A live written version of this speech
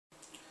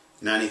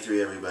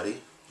93 everybody,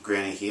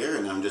 Granny here,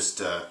 and I'm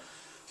just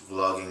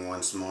vlogging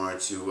once more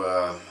to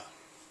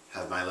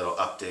have my little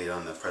update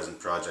on the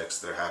present projects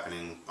that are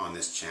happening on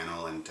this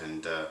channel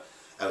and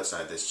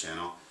outside this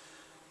channel.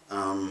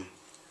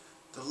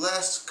 The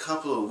last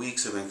couple of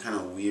weeks have been kind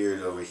of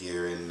weird over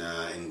here in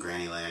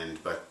Grannyland,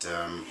 but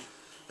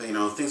you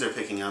know, things are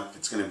picking up.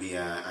 It's going to be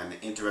an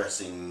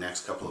interesting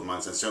next couple of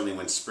months, and certainly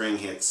when spring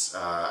hits,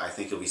 I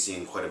think you'll be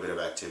seeing quite a bit of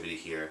activity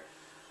here.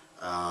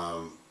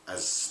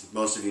 As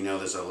most of you know,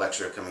 there's a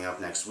lecture coming up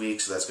next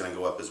week, so that's going to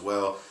go up as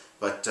well.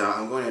 But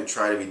I'm going to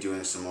try to be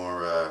doing some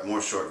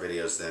more short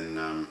videos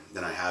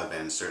than I have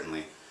been,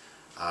 certainly.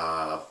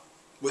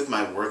 With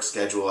my work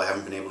schedule, I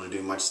haven't been able to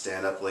do much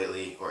stand-up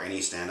lately, or any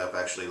stand-up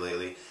actually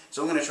lately.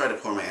 So I'm going to try to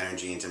pour my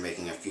energy into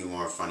making a few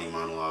more funny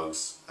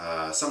monologues,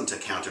 something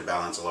to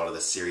counterbalance a lot of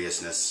the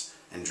seriousness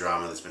and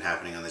drama that's been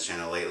happening on the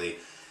channel lately.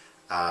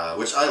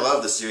 Which I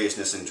love, the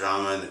seriousness and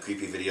drama and the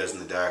creepy videos in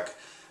the dark.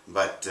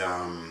 But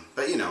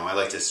you know, I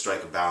like to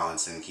strike a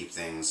balance and keep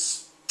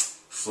things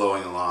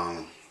flowing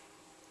along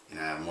in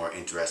a more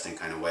interesting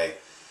kind of way.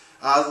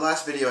 The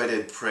last video I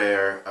did,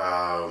 prayer,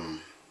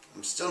 I'm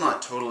still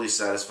not totally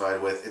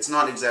satisfied with. It's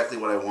not exactly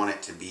what I want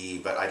it to be,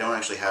 but I don't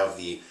actually have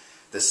the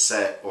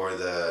set or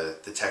the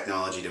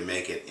technology to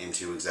make it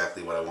into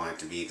exactly what I want it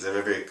to be, because I have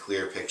a very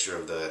clear picture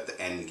of the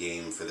end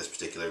game for this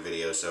particular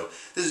video. So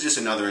this is just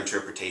another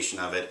interpretation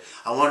of it.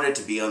 I wanted it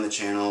to be on the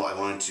channel. I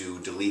wanted to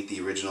delete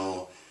the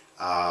original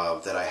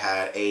that I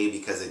had,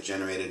 because it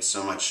generated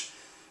so much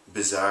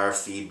bizarre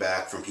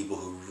feedback from people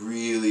who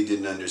really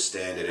didn't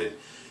understand it. And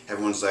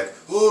everyone's like,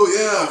 oh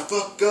yeah,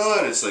 fuck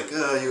God. It's like,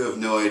 oh, you have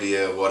no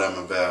idea what I'm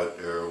about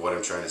or what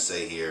I'm trying to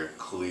say here,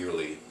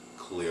 clearly.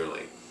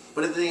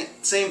 But at the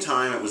same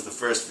time, it was the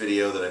first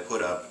video that I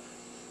put up.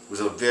 It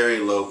was a very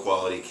low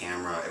quality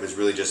camera. It was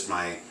really just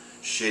my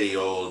shitty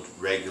old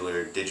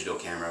regular digital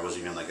camera. It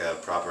wasn't even like a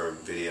proper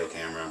video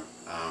camera.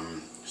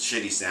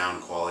 Shitty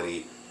sound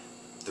quality,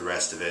 the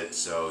rest of it,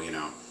 so you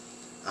know,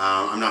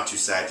 I'm not too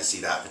sad to see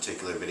that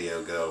particular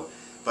video go,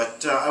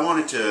 but I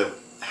wanted to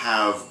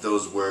have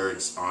those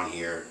words on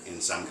here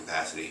in some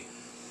capacity.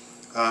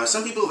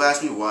 Some people have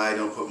asked me why I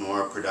don't put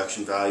more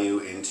production value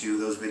into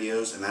those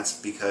videos, and that's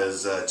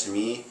because to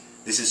me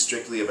this is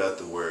strictly about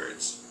the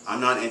words.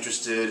 I'm not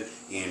interested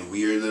in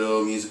weird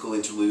little musical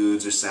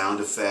interludes or sound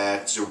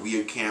effects or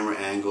weird camera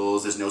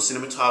angles. There's no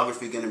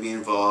cinematography going to be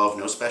involved,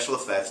 no special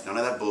effects, none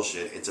of that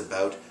bullshit. It's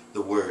about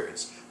the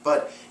words.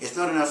 But it's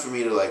not enough for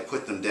me to like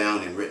put them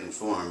down in written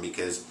form,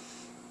 because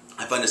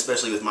I find,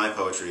 especially with my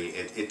poetry,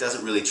 it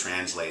doesn't really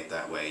translate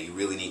that way. You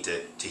really need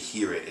to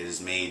hear it. It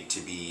is made to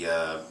be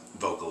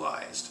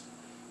vocalized.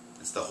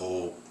 It's the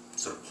whole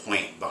sort of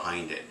point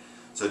behind it.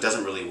 So it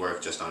doesn't really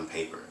work just on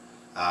paper.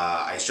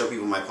 I show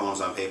people my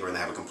poems on paper and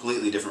they have a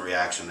completely different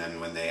reaction than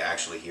when they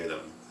actually hear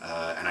them.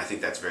 And I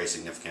think that's very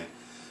significant.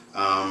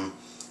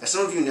 As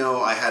some of you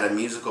know, I had a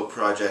musical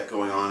project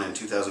going on in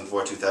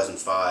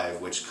 2004-2005,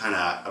 which kind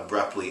of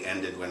abruptly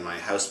ended when my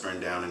house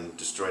burned down and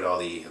destroyed all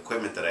the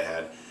equipment that I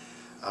had.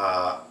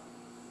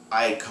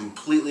 I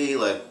completely,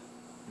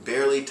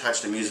 barely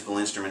touched a musical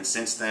instrument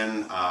since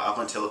then, up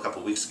until a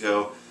couple weeks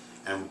ago,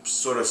 and I'm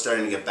sort of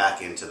starting to get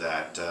back into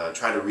that.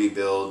 Try to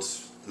rebuild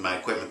my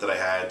equipment that I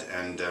had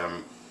and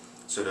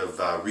sort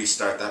of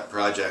restart that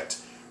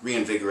project,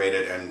 reinvigorate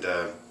it,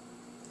 and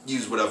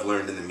use what I've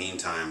learned in the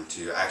meantime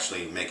to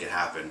actually make it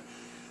happen.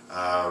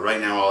 Right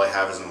now all I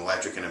have is an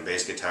electric and a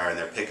bass guitar, and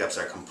their pickups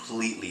are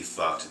completely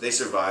fucked. They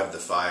survived the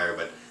fire,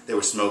 but they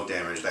were smoke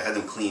damaged. I had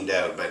them cleaned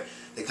out, but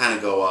they kind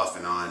of go off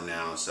and on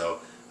now, so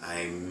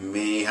I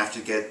may have to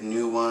get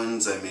new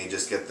ones. I may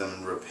just get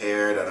them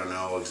repaired. I don't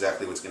know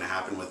exactly what's going to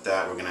happen with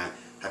that. We're going to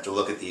have to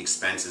look at the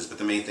expenses, but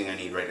the main thing I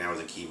need right now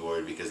is a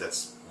keyboard, because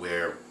that's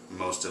where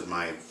most of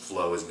my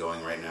flow is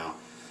going right now.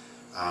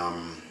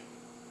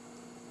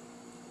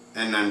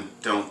 And I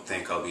don't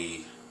think I'll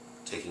be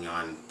taking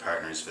on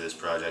partners for this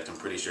project. I'm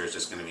pretty sure it's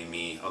just going to be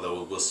me,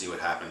 although we'll see what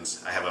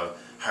happens. I have a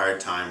hard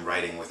time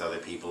writing with other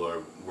people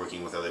or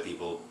working with other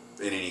people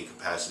in any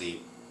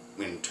capacity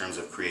in terms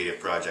of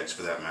creative projects,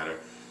 for that matter.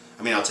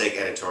 I mean, I'll take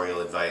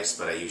editorial advice,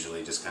 but I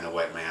usually just kind of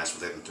wipe my ass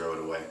with it and throw it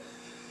away.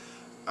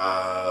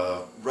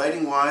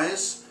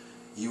 Writing-wise,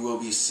 you will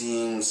be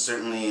seeing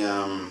certainly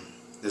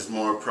there's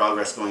more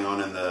progress going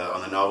on in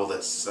the novel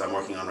that's I'm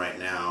working on right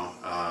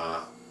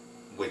now,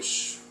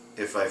 which,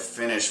 if I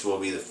finish, will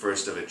be the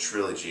first of a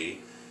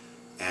trilogy.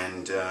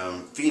 And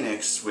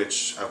Phoenix,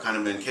 which I've kind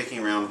of been kicking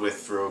around with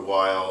for a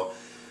while,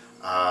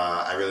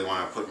 I really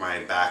want to put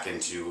my back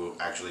into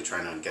actually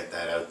trying to get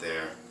that out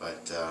there.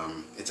 But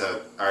it's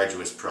an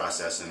arduous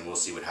process, and we'll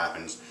see what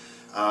happens.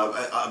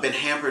 I've been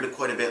hampered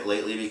quite a bit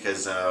lately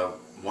because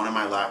one of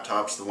my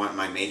laptops, the one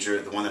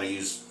that I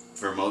use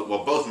for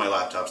both my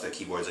laptops, their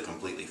keyboards are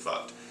completely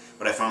fucked.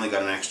 But I finally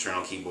got an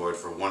external keyboard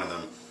for one of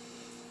them.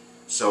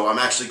 So I'm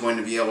actually going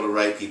to be able to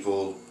write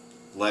people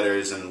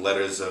letters and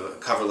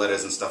cover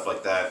letters and stuff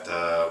like that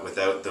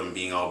without them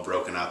being all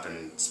broken up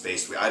and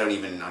spaced. I don't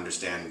even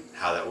understand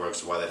how that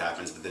works or why that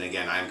happens, but then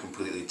again, I'm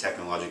completely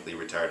technologically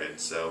retarded,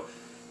 so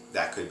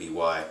that could be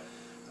why.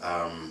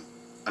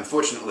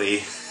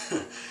 unfortunately,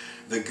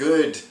 the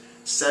good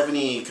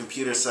 70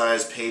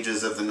 computer-sized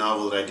pages of the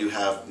novel that I do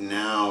have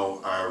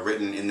now are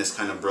written in this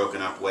kind of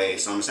broken up way,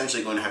 so I'm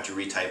essentially going to have to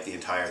retype the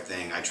entire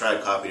thing. I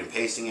tried copying and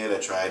pasting it, I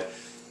tried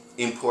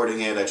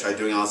importing it, I tried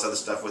doing all this other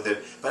stuff with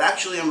it, but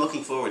actually I'm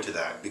looking forward to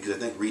that, because I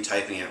think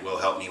retyping it will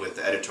help me with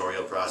the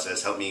editorial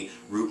process, help me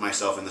root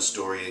myself in the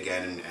story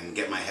again, and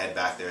get my head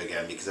back there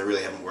again, because I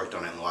really haven't worked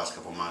on it in the last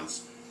couple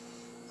months.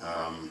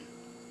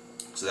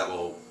 So that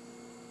will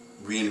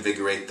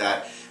reinvigorate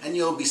that, and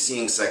you'll be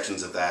seeing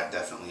sections of that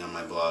definitely on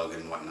my blog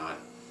and whatnot.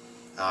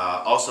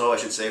 Also, I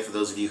should say, for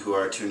those of you who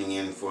are tuning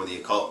in for the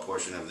occult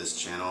portion of this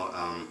channel,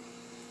 I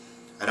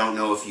don't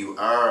know if you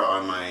are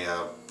on my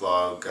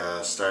blog,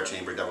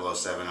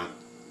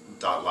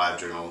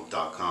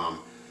 starchamber007.livejournal.com,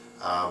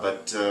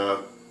 but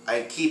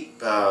I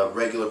keep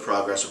regular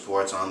progress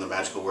reports on the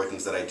magical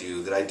workings that I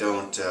do that I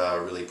don't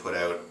really put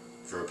out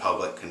for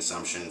public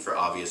consumption for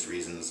obvious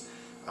reasons.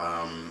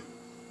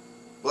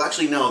 Well,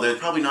 actually, no, they're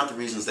probably not the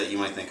reasons that you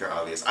might think are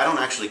obvious. I don't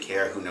actually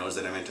care who knows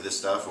that I'm into this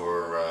stuff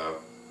or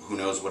who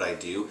knows what I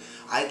do.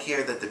 I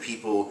care that the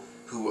people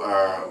who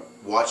are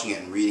watching it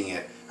and reading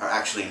it are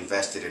actually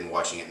invested in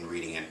watching it and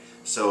reading it.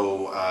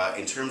 So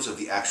in terms of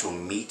the actual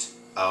meat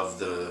of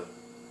the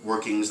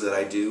workings that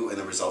I do and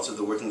the results of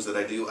the workings that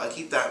I do, I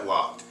keep that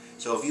locked.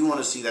 So if you want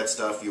to see that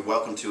stuff, you're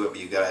welcome to it, but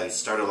you've got to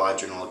start a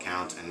LiveJournal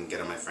account and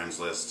get on my friends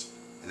list,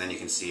 and then you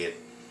can see it.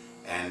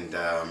 And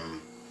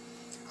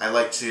I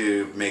like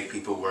to make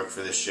people work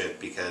for this shit,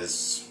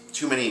 because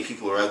too many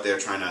people are out there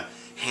trying to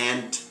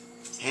hand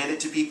it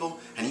to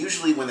people, and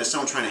usually when there's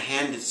someone trying to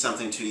hand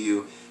something to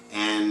you,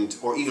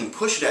 or even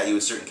push it at you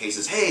in certain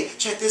cases, hey,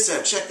 check this out,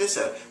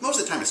 most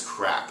of the time it's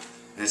crap,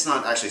 and it's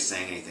not actually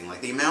saying anything.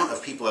 Like, the amount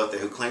of people out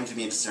there who claim to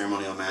be into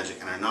ceremonial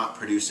magic and are not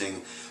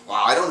producing, well,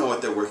 I don't know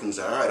what their workings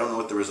are, I don't know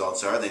what the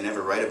results are, they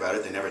never write about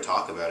it, they never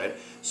talk about it.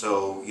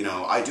 So, you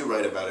know, I do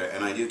write about it,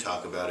 and I do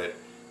talk about it,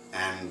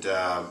 and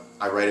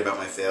I write about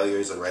my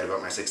failures, I write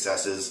about my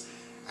successes,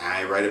 and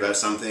I write about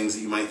some things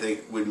that you might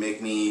think would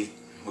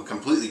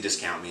completely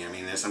discount me. I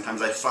mean,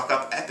 sometimes I fuck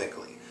up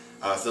epically.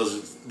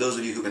 Those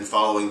of you who've been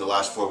following the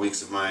last 4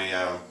 weeks of my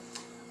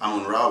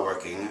Amun-Ra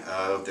working,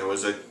 there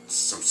was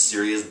some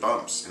serious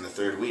bumps in the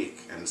third week,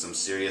 and some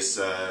serious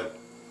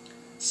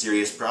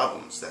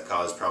problems that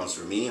caused problems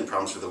for me and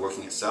problems for the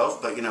working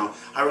itself. But, you know,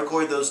 I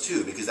record those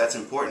too, because that's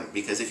important,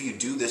 because if you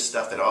do this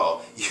stuff at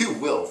all, you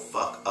will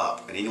fuck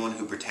up. And anyone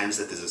who pretends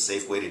that there's a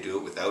safe way to do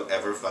it without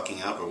ever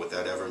fucking up or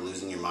without ever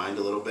losing your mind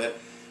a little bit,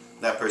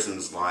 that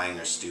person's lying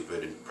or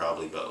stupid, and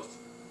probably both.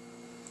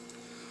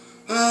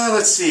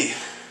 Let's see.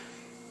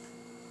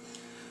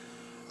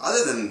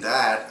 Other than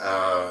that,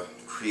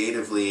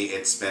 creatively,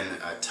 it's been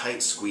a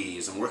tight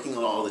squeeze. I'm working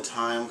all the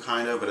time,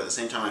 kind of, but at the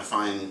same time I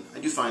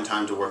do find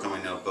time to work on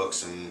my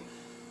notebooks and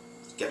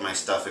get my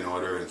stuff in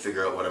order and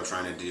figure out what I'm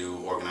trying to do,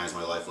 organize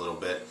my life a little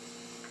bit.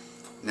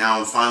 Now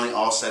I'm finally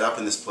all set up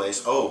in this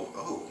place.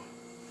 Oh,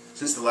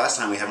 since the last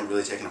time we haven't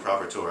really taken a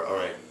proper tour.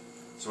 Alright,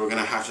 so we're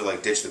going to have to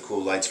like ditch the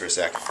cool lights for a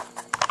sec.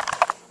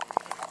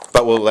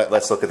 But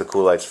let's look at the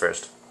cool lights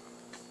first.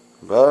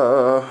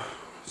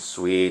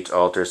 Sweet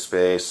altar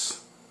space.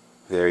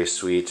 Very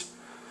sweet.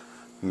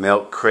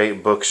 Milk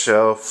crate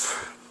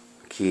bookshelf.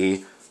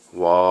 Key.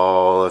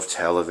 Wall of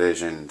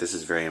television. This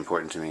is very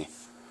important to me,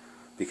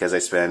 because I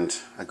spend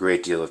a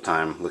great deal of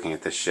time looking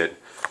at this shit.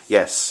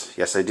 Yes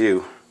I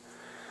do.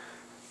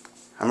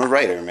 I'm a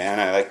writer, man.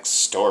 I like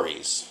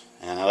stories.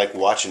 And I like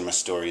watching my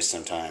stories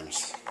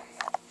sometimes.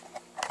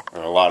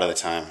 Or a lot of the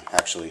time,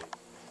 actually,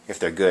 if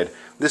they're good.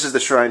 This is the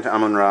shrine to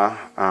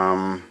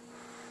Amun-Ra.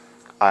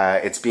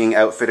 It's being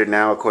outfitted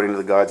now according to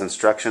the god's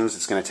instructions.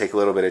 It's going to take a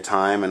little bit of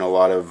time and a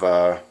lot of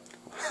a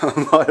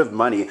lot of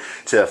money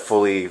to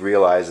fully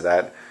realize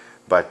that.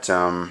 But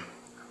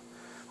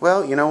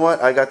well, you know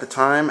what? I got the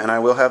time and I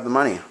will have the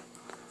money.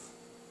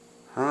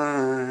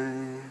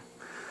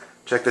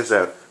 Check this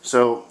out.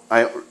 So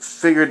I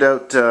figured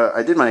out,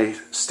 I did my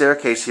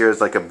staircase here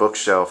as like a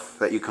bookshelf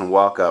that you can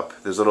walk up.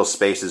 There's little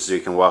spaces so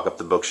you can walk up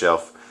the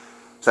bookshelf.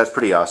 So that's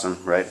pretty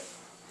awesome, right?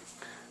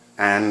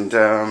 And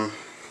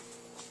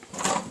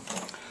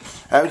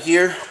out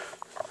here,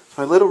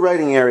 my little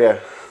writing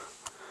area,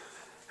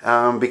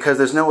 because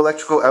there's no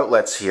electrical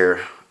outlets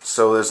here,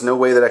 so there's no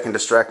way that I can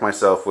distract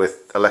myself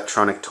with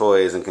electronic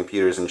toys and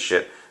computers and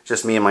shit.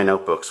 Just me and my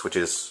notebooks, which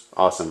is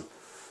awesome.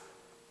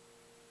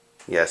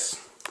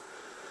 Yes.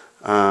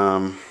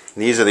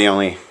 These are the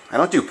only... I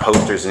don't do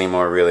posters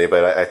anymore, really,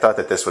 but I thought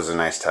that this was a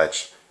nice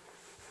touch.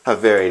 A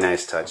very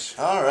nice touch.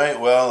 Alright,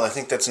 well, I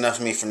think that's enough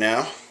of me for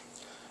now.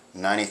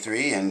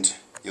 93, and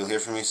you'll hear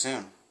from me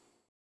soon.